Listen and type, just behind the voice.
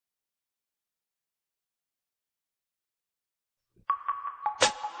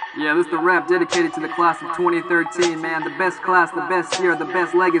Yeah, this is the rap dedicated to the class of 2013, man. The best class, the best year, the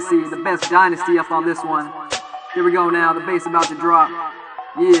best legacy, the best dynasty up on this one. Here we go now, the bass about to drop.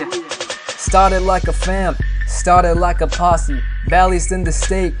 Yeah. Started like a fam, started like a posse. Bally's in the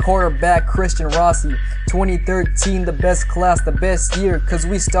state, quarterback Christian Rossi. 2013, the best class, the best year, cause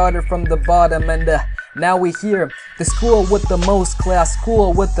we started from the bottom and now we here. The school with the most class,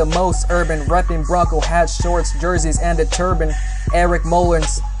 school with the most urban. Repping Bronco hats, shorts, jerseys, and a turban. Eric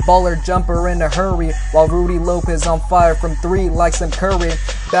Mullins, baller jumper in a hurry, while Rudy Lopez on fire from 3 like some Curry.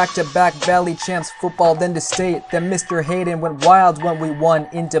 Back-to-back Valley champs, football then the state. Then Mr. Hayden went wild when we won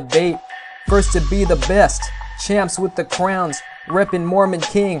in debate. First to be the best, champs with the crowns. Reppin' Mormon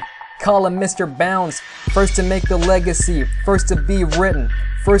King, call him Mr. Bounds. First to make the legacy, first to be written.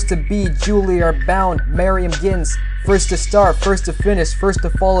 First to be Julia Bound, Miriam Gins. First to start, first to finish, first to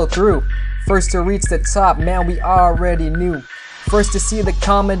follow through. First to reach the top, man, we already knew. First to see the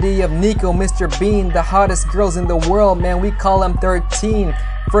comedy of Nico, Mr. Bean. The hottest girls in the world, man, we call them 13.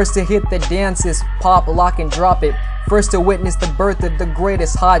 First to hit the dances, pop, lock, and drop it. First to witness the birth of the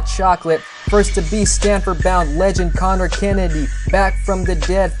greatest hot chocolate. First to be Stanford-bound legend Connor Kennedy. Back from the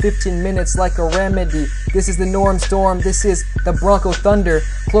dead, 15 minutes like a remedy. This is the Norm Storm, this is the Bronco Thunder.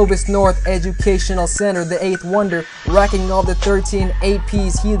 Clovis North Educational Center, the 8th wonder. Racking all the 13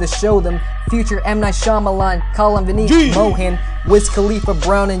 APs, he to show them. Future M. Night Shyamalan, call him Vineeth, Mohan. Wiz Khalifa,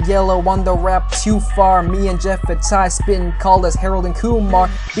 brown and yellow on the rap too far. Me and Jeff Hatai spitting, called us Harold and Kumar.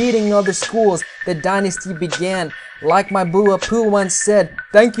 Beating other schools, the dynasty began. Like my boo Apu once said,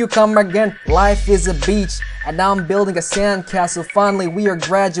 thank you, come again. Life is a beach, and now I'm building a sandcastle. Finally, we are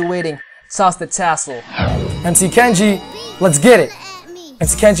graduating. Toss the tassel. MC Kenji, let's get it.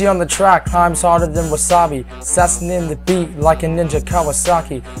 MC Kenji on the track, times harder than wasabi. Assassinating the beat like a ninja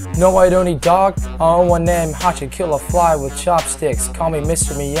Kawasaki. No, I don't eat dog, I own one name, Hachi. Kill a fly with chopsticks, call me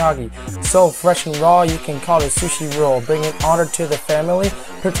Mr. Miyagi. So fresh and raw, you can call it sushi roll. Bringing honor to the family,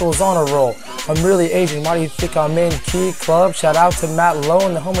 Pritchell's on a roll. I'm really aging, why do you think I'm in Key Club? Shout out to Matt Lowe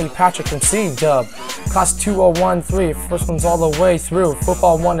and the homie Patrick from C-Dub. Class 2013, first one's all the way through.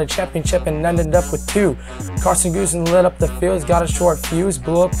 Football won a championship and ended up with 2. Carson Goosen lit up the fields, got a short fuse.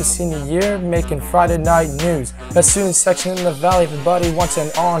 Blew up the senior year, making Friday night news. Best student section in the valley, everybody wants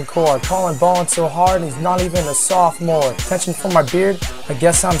an encore. Calling ballin' so hard, he's not even a sophomore. Attention for my beard, I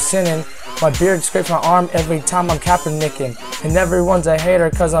guess I'm sinning. My beard scrapes my arm every time I'm Kaepernicking. And everyone's a hater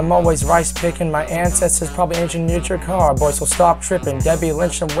cause I'm always rice picking. My ancestors probably engineered your car, boy, so stop tripping. Debbie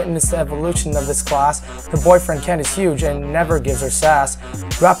Lyncham witnessed the evolution of this class. Her boyfriend Ken is huge and never gives her sass.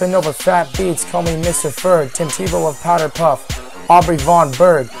 Rapping over fat beats, call me Mr. Ferd. Tim Tebow of Powder Puff. Aubrey Von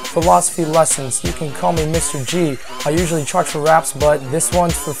Berg, philosophy lessons, you can call me Mr. G. I usually charge for raps, but this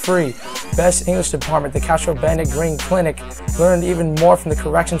one's for free. Best English department, the Castro Bandit Green Clinic. Learned even more from the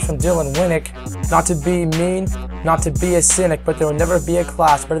corrections from Dylan Winnick. Not to be mean, not to be a cynic, but there will never be a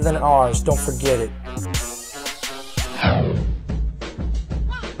class better than ours, don't forget it.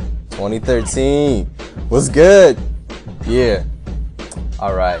 2013, what's good? Yeah,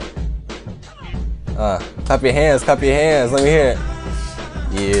 alright. Clap your hands, let me hear it.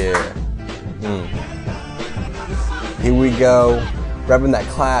 Yeah. Here we go. Repping that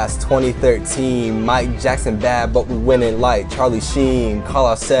class 2013. Mike Jackson bad, but we winning like Charlie Sheen. Call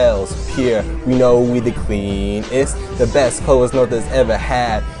ourselves pure, we know we the clean. It's the best Clovis North has ever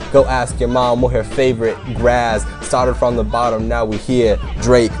had. Go ask your mom what her favorite grass. Started from the bottom, now we here.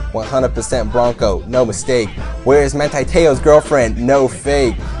 Drake, 100% Bronco, no mistake. Where's Manti Te'o's girlfriend? No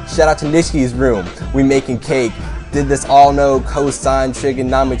fake. Shout out to Nishki's room, we making cake. Did this all know cosine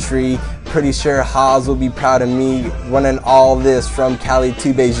trigonometry. Pretty sure Haas will be proud of me. Running all this from Cali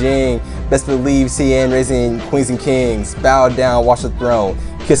to Beijing. Best believe CN raising queens and kings. Bow down, watch the throne,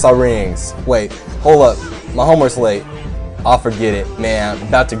 kiss our rings. Wait, hold up, my homework's late. I'll forget it, man, I'm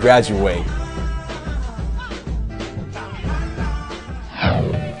about to graduate.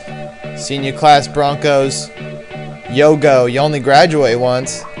 Senior class Broncos. Yo go, you only graduate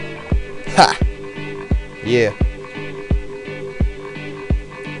once. Ha! Yeah.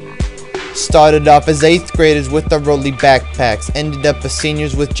 Started off as 8th graders with the rolly backpacks. Ended up as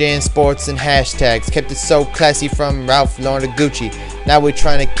seniors with Jan Sports and hashtags. Kept it so classy from Ralph Lauren to Gucci. Now we're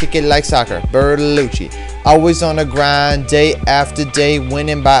trying to kick it like soccer, Bertolucci. Always on the grind, day after day,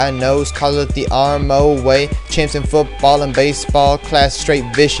 winning by a nose, call it the RMO way. Champs in football and baseball, class straight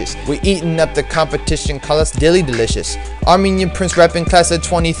vicious. We eating up the competition, call us Dilly Delicious. Armenian Prince repping class of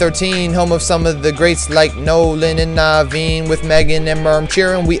 2013, home of some of the greats like Nolan and Naveen. With Megan and Merm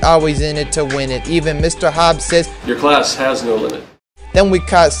cheering, we always in it to win it. Even Mr. Hobbs says, your class has no limit. Then we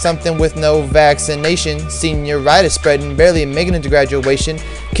caught something with no vaccination, senioritis spreading, barely making it to graduation,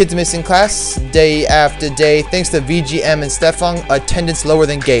 kids missing class day after day, thanks to VGM and Stefan, attendance lower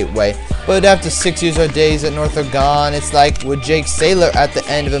than Gateway. But after 6 years, our days at North are gone. It's like with Jake Saylor at the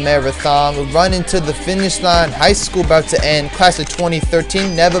end of a marathon. We're running to the finish line, high school about to end, class of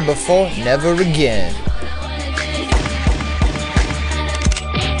 2013, never before, never again.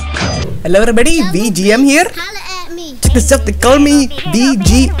 Hello everybody, VGM here. Check this out, they call me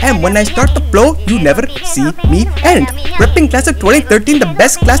VGM. When I start the flow, you never see me end. Repping class of 2013, the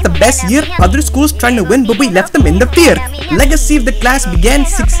best class, the best year. Other schools trying to win, but we left them in the fear. Legacy of the class began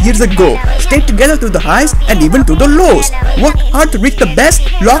 6 years ago. Stayed together through the highs and even through the lows. Worked hard to reach the best.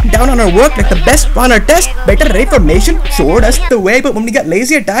 Locked down on our work like the best on our test. Better reformation showed us the way, but when we got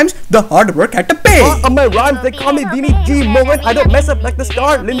lazy at times, the hard work had to pay. On my rhymes, they call me Vineeth G. Mohan. I don't mess up like the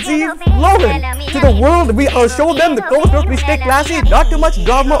star Lindsay Lohan. To the world, I'll show them the Clovis, we stay classy. Not too much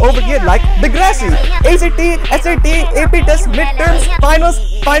drama over here like the grassy. ACT, SAT, AP test, midterms, finals,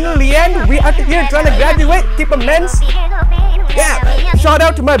 finally end. We out here trying to graduate, keep amends. Yeah, shout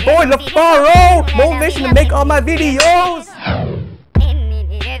out to my boy LaFaro. Motivation to make all my videos.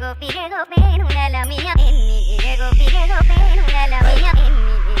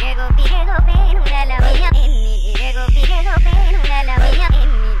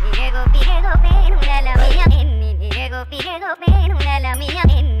 Pido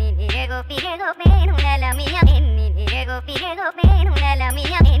pena, la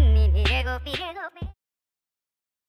mía, en mi Diego, pido pena.